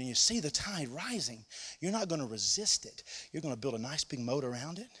 you see the tide rising, you're not going to resist it. You're going to build a nice big moat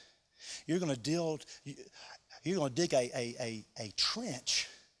around it. You're going to dig a trench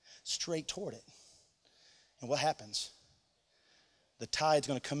straight toward it. And what happens? The tide's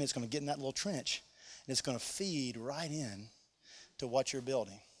going to come in, it's going to get in that little trench, and it's going to feed right in to what you're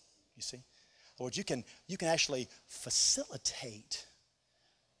building. You see? In other words, you can actually facilitate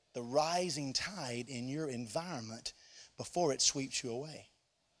the rising tide in your environment before it sweeps you away.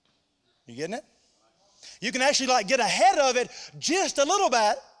 You getting it? You can actually get ahead of it just a little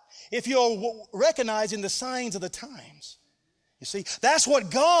bit if you're recognizing the signs of the times. You see, that's what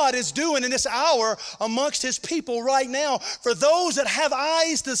God is doing in this hour amongst his people right now. For those that have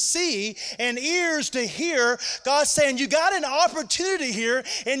eyes to see and ears to hear, God's saying you got an opportunity here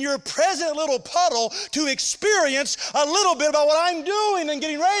in your present little puddle to experience a little bit about what I'm doing and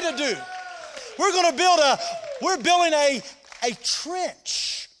getting ready to do. We're building a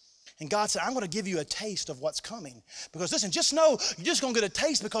trench. And God said, I'm going to give you a taste of what's coming. Because listen, just know you're just going to get a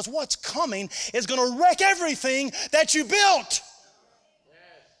taste because what's coming is going to wreck everything that you built.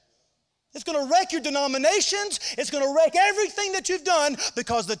 It's going to wreck your denominations. It's going to wreck everything that you've done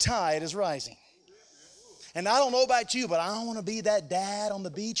because the tide is rising. And I don't know about you, but I want to be that dad on the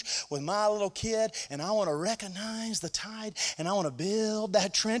beach with my little kid, and I want to recognize the tide, and I want to build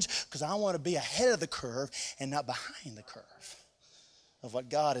that trench because I want to be ahead of the curve and not behind the curve of what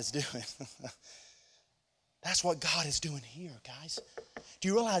God is doing. That's what God is doing here, guys. Do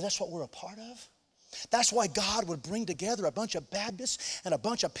you realize that's what we're a part of? That's why God would bring together a bunch of Baptists and a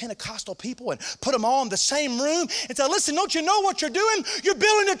bunch of Pentecostal people and put them all in the same room and say, listen, don't you know what you're doing? You're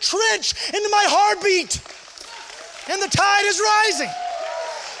building a trench into my heartbeat. And the tide is rising.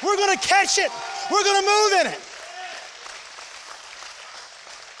 We're going to catch it. We're going to move in it.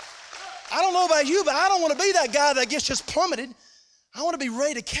 I don't know about you, but I don't want to be that guy that gets just plummeted. I want to be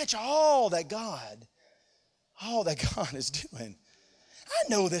ready to catch all that God is doing. I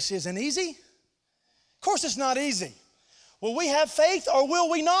know this isn't easy. Of course it's not easy. Will we have faith or will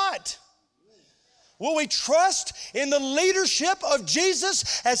we not? Will we trust in the leadership of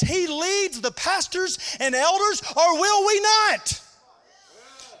Jesus as He leads the pastors and elders, or will we not?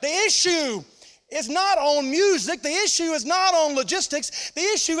 The issue is not on music. The issue is not on logistics. The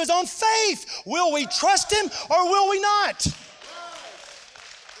issue is on faith. Will we trust Him or will we not?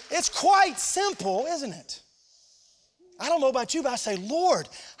 It's quite simple, isn't it? I don't know about you, but I say, Lord,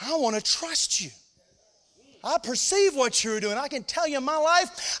 I want to trust You. I perceive what You're doing. I can tell you in my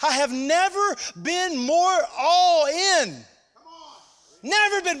life, I have never been more all in.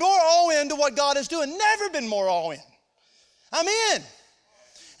 Never been more all in to what God is doing. Never been more all in. I'm in.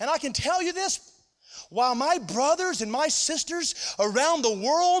 And I can tell you this, while my brothers and my sisters around the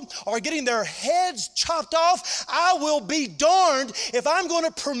world are getting their heads chopped off, I will be darned if I'm going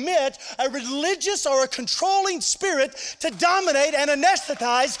to permit a religious or a controlling spirit to dominate and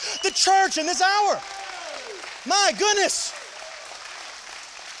anesthetize the church in this hour. My goodness.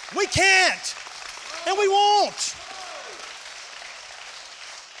 We can't, and we won't.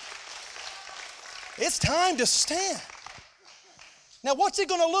 It's time to stand. Now, what's it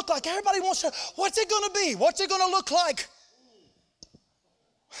going to look like? Everybody wants to, what's it going to be? What's it going to look like?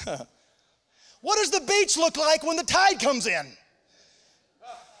 What does the beach look like when the tide comes in?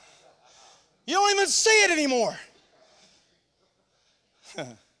 You don't even see it anymore.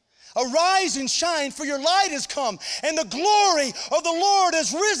 Arise and shine, for your light has come, and the glory of the Lord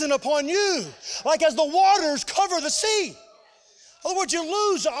has risen upon you, like as the waters cover the sea. In other words, you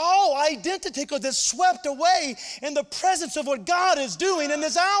lose all identity because it's swept away in the presence of what God is doing in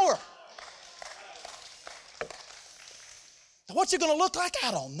this hour. What's it going to look like?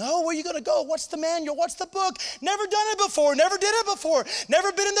 I don't know. Where are you going to go? What's the manual? What's the book? Never done it before. Never did it before.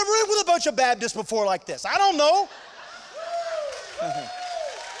 Never been in the room with a bunch of Baptists before like this. I don't know.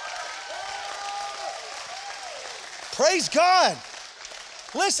 Praise God.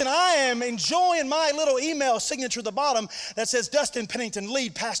 Listen, I am enjoying my little email signature at the bottom that says Dustin Pennington,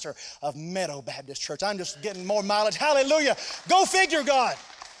 lead pastor of Meadow Baptist Church. I'm just getting more mileage. Hallelujah. Go figure, God.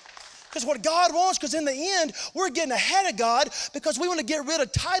 Because what God wants, because in the end, we're getting ahead of God because we want to get rid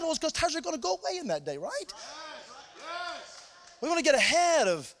of titles because titles are going to go away in that day, right? We want to get ahead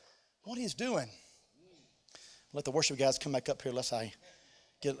of what He's doing. Let the worship guys come back up here lest I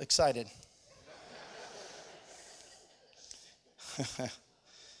get excited.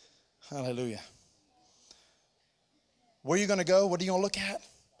 Hallelujah. Where are you going to go? What are you going to look at?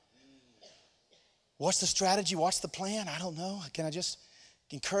 What's the strategy? What's the plan? I don't know. Can I just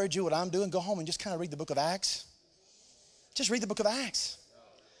encourage you what I'm doing? Go home and just kind of read the book of Acts. Just read the book of Acts.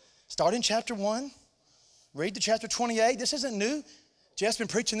 Start in chapter 1. Read to chapter 28. This isn't new. Jeff's been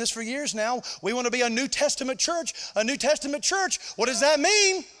preaching this for years now. We want to be a New Testament church. A New Testament church. What does that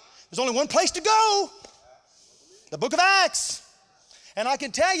mean? There's only one place to go. The book of Acts. And I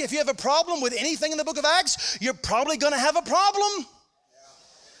can tell you, if you have a problem with anything in the book of Acts, you're probably going to have a problem.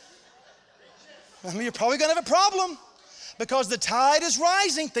 I mean, you're probably going to have a problem because the tide is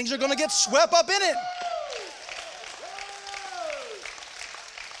rising. Things are going to get swept up in it.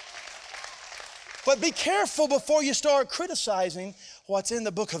 But be careful before you start criticizing what's in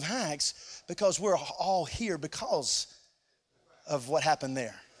the book of Acts, because we're all here because of what happened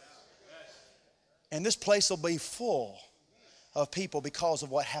there. And this place will be full of people because of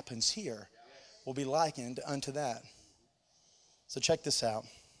what happens here will be likened unto that. So check this out.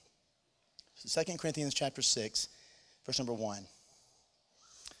 2 Corinthians chapter 6, verse number 1.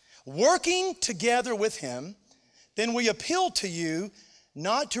 Working together with Him, then we appeal to you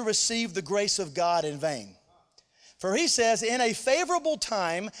not to receive the grace of God in vain. For He says, in a favorable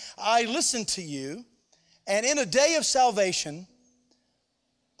time I listened to you, and in a day of salvation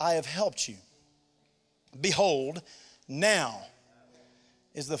I have helped you. Behold, now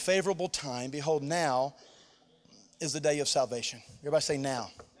is the favorable time. Behold, now is the day of salvation. Everybody say now.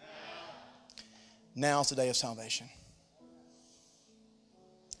 Now is the day of salvation.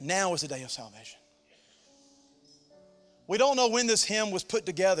 Now is the day of salvation. We don't know when this hymn was put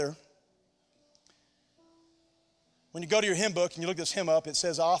together. When you go to your hymn book and you look this hymn up, it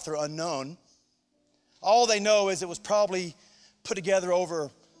says author unknown. All they know is it was probably put together over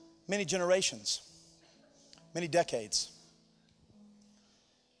many generations, many decades.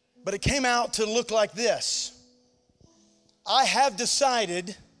 But it came out to look like this. I have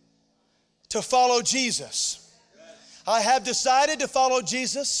decided to follow Jesus. I have decided to follow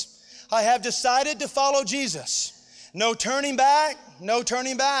Jesus. I have decided to follow Jesus. No turning back, no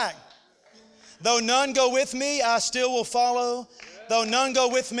turning back. Though none go with me, I still will follow. Though none go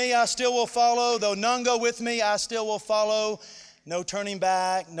with me, I still will follow. Though none go with me, I still will follow. No turning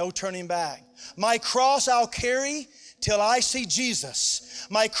back, no turning back. My cross I'll carry till I see Jesus.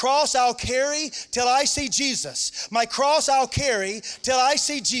 My cross I'll carry till I see Jesus. My cross I'll carry till I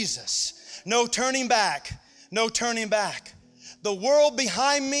see Jesus. No turning back, no turning back. The world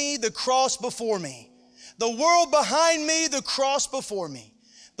behind me, the cross before me. The world behind me, the cross before me.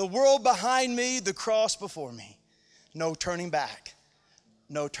 The world behind me, the cross before me. No turning back,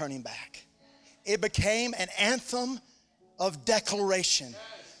 no turning back. It became an anthem of declaration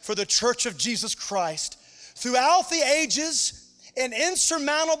for the Church of Jesus Christ. Throughout the ages, and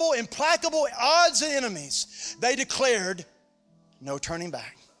insurmountable, implacable odds and enemies, they declared, no turning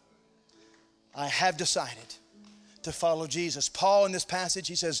back. I have decided to follow Jesus. Paul in this passage,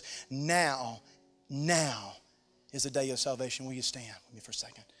 he says, now is the day of salvation. Will you stand with me for a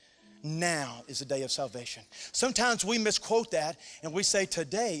second? Now is the day of salvation. Sometimes we misquote that and we say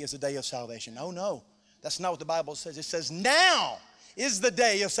today is the day of salvation. Oh no, that's not what the Bible says. It says now is the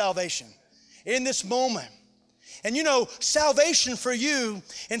day of salvation. In this moment. And you know, salvation for you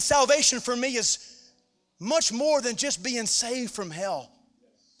and salvation for me is much more than just being saved from hell.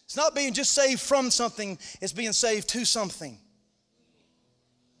 It's not being just saved from something, it's being saved to something.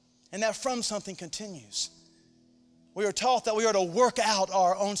 And that from something continues. We are taught that we are to work out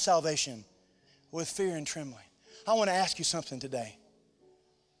our own salvation with fear and trembling. I want to ask you something today.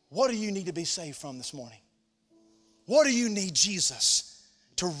 What do you need to be saved from this morning? What do you need Jesus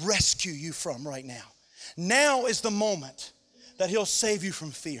to rescue you from right now? Now is the moment that He'll save you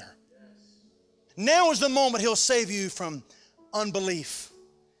from fear. Now is the moment He'll save you from unbelief.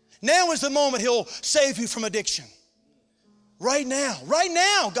 Now is the moment He'll save you from addiction. Right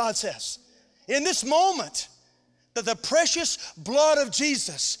now, God says, in this moment, that the precious blood of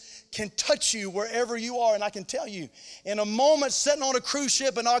Jesus can touch you wherever you are. And I can tell you, in a moment sitting on a cruise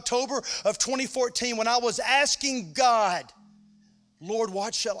ship in October of 2014, when I was asking God, Lord,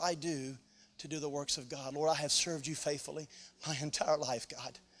 what shall I do to do the works of God? Lord, I have served you faithfully my entire life,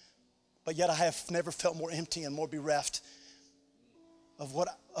 God. But yet I have never felt more empty and more bereft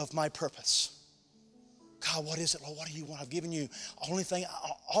of my purpose. God, what is it, Lord? What do you want? I've given you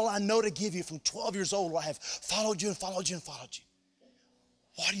all I know to give you from 12 years old. I have followed you and followed you and followed you.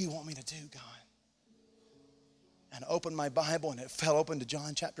 What do you want me to do, God? And I opened my Bible and it fell open to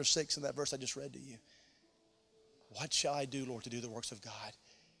John chapter 6 and that verse I just read to you. What shall I do, Lord, to do the works of God?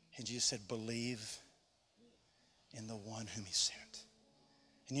 And Jesus said, believe in the one whom He sent.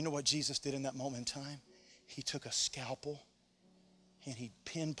 And you know what Jesus did in that moment in time? He took a scalpel and He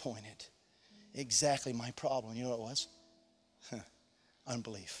pinpointed exactly my problem. You know what it was?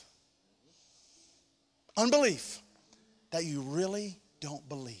 Unbelief. Unbelief. That you really don't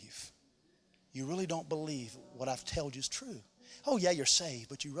believe. You really don't believe what I've told you is true. Oh yeah, you're saved,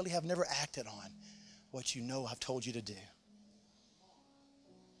 but you really have never acted on what you know I've told you to do.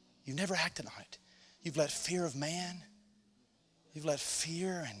 You've never acted on it. You've let fear of man, you've let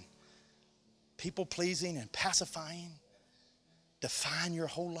fear and people pleasing and pacifying define your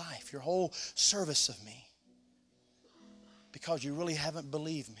whole life, your whole service of me. Because you really haven't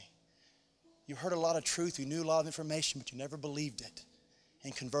believed me. You heard a lot of truth, you knew a lot of information, but you never believed it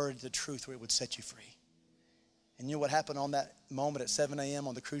and converted to the truth where it would set you free. And you know what happened on that moment at 7 a.m.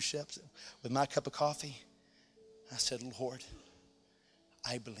 on the cruise ship with my cup of coffee? I said, Lord,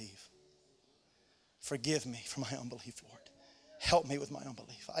 I believe. Forgive me for my unbelief, Lord. Help me with my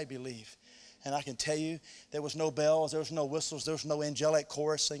unbelief. I believe. And I can tell you, there was no bells, there was no whistles, there was no angelic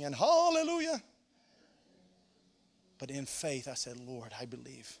chorus singing, hallelujah. But in faith, I said, Lord, I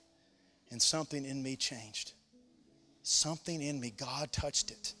believe. And something in me changed. Something in me, God touched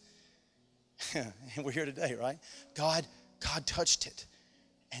it. And we're here today, right? God touched it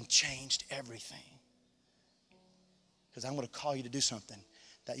and changed everything. Because I'm going to call you to do something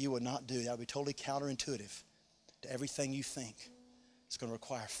that you would not do. That would be totally counterintuitive to everything you think. It's going to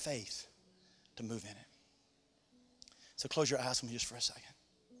require faith to move in it. So close your eyes with me just for a second.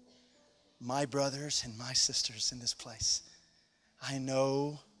 My brothers and my sisters in this place, I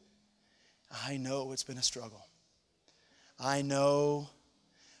know it's been a struggle. I know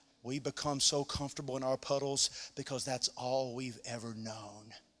we become so comfortable in our puddles because that's all we've ever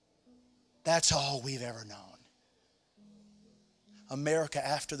known. That's all we've ever known. America,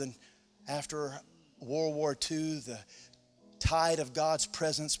 after World War II, the tide of God's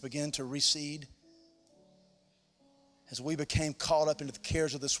presence began to recede as we became caught up into the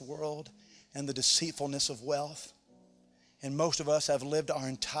cares of this world and the deceitfulness of wealth. And most of us have lived our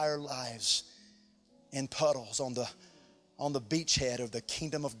entire lives in puddles on the beachhead of the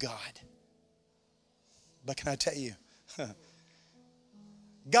kingdom of God. But can I tell you,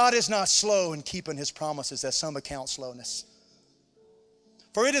 God is not slow in keeping His promises, as some account slowness.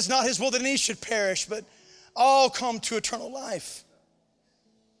 For it is not His will that any should perish, but all come to eternal life.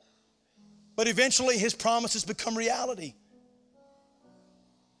 But eventually his promises become reality.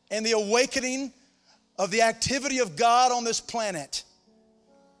 And the awakening of the activity of God on this planet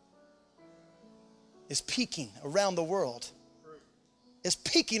is peaking around the world. It's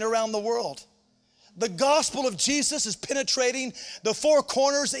peaking around the world. The gospel of Jesus is penetrating the four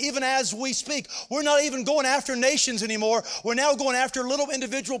corners even as we speak. We're not even going after nations anymore. We're now going after little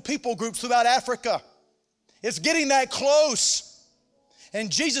individual people groups throughout Africa. It's getting that close. And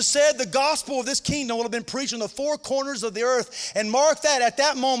Jesus said the gospel of this kingdom will have been preached on the four corners of the earth. And mark that, at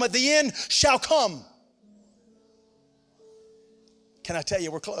that moment, the end shall come. Can I tell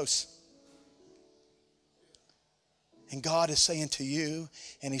you, we're close. And God is saying to you,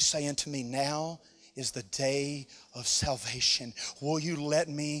 and he's saying to me, now is the day of salvation. Will you let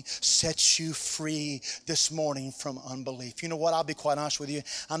me set you free this morning from unbelief? You know what? I'll be quite honest with you.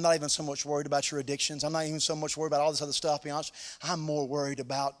 I'm not even so much worried about your addictions. I'm not even so much worried about all this other stuff, to be honest. I'm more worried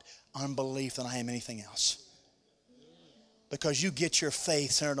about unbelief than I am anything else. Because you get your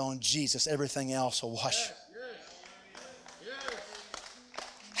faith centered on Jesus, everything else will wash you.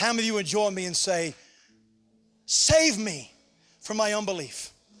 How many of you would join me and say, save me from my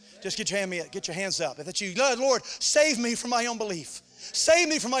unbelief? Just get your hands up. If that's you, Lord, save me from my unbelief. Save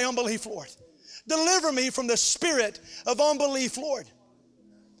me from my unbelief, Lord. Deliver me from the spirit of unbelief, Lord.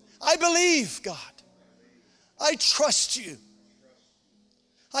 I believe, God. I trust you.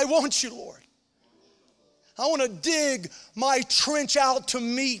 I want you, Lord. I want to dig my trench out to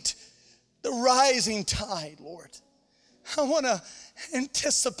meet the rising tide, Lord. I want to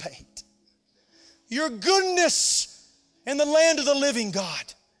anticipate your goodness in the land of the living,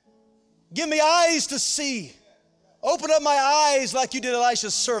 God. Give me eyes to see. Open up my eyes like you did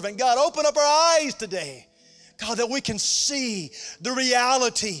Elisha's servant. God, open up our eyes today. God, that we can see the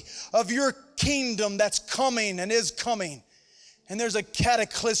reality of your kingdom that's coming and is coming. And there's a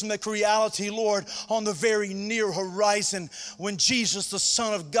cataclysmic reality, Lord, on the very near horizon when Jesus, the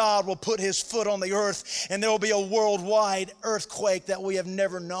Son of God, will put his foot on the earth and there will be a worldwide earthquake that we have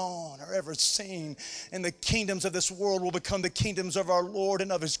never known or ever seen. And the kingdoms of this world will become the kingdoms of our Lord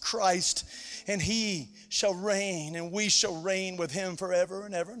and of his Christ. And he shall reign and we shall reign with him forever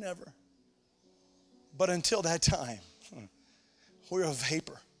and ever and ever. But until that time, we're a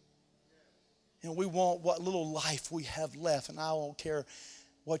vapor. And we want what little life we have left. And I don't care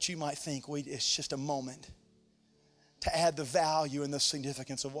what you might think. It's just a moment to add the value and the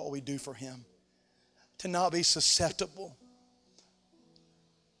significance of what we do for him. To not be susceptible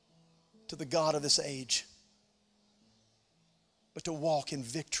to the God of this age. But to walk in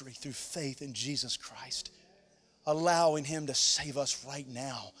victory through faith in Jesus Christ. Allowing him to save us right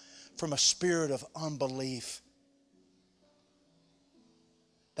now from a spirit of unbelief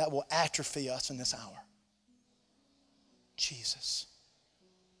that will atrophy us in this hour. Jesus.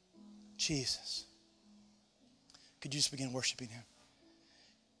 Jesus. Could you just begin worshiping him?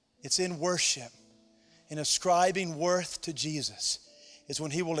 It's in worship, in ascribing worth to Jesus, is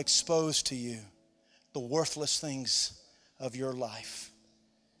when he will expose to you the worthless things of your life.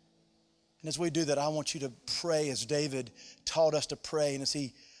 And as we do that, I want you to pray as David taught us to pray and as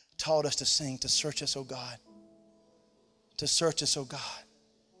he taught us to sing, to search us, O God. To search us, O God.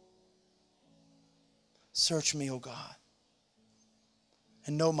 Search me, O God,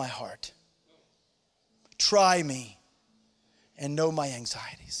 and know my heart. Try me and know my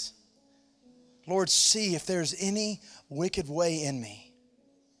anxieties. Lord, see if there's any wicked way in me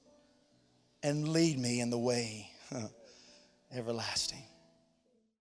and lead me in the way everlasting.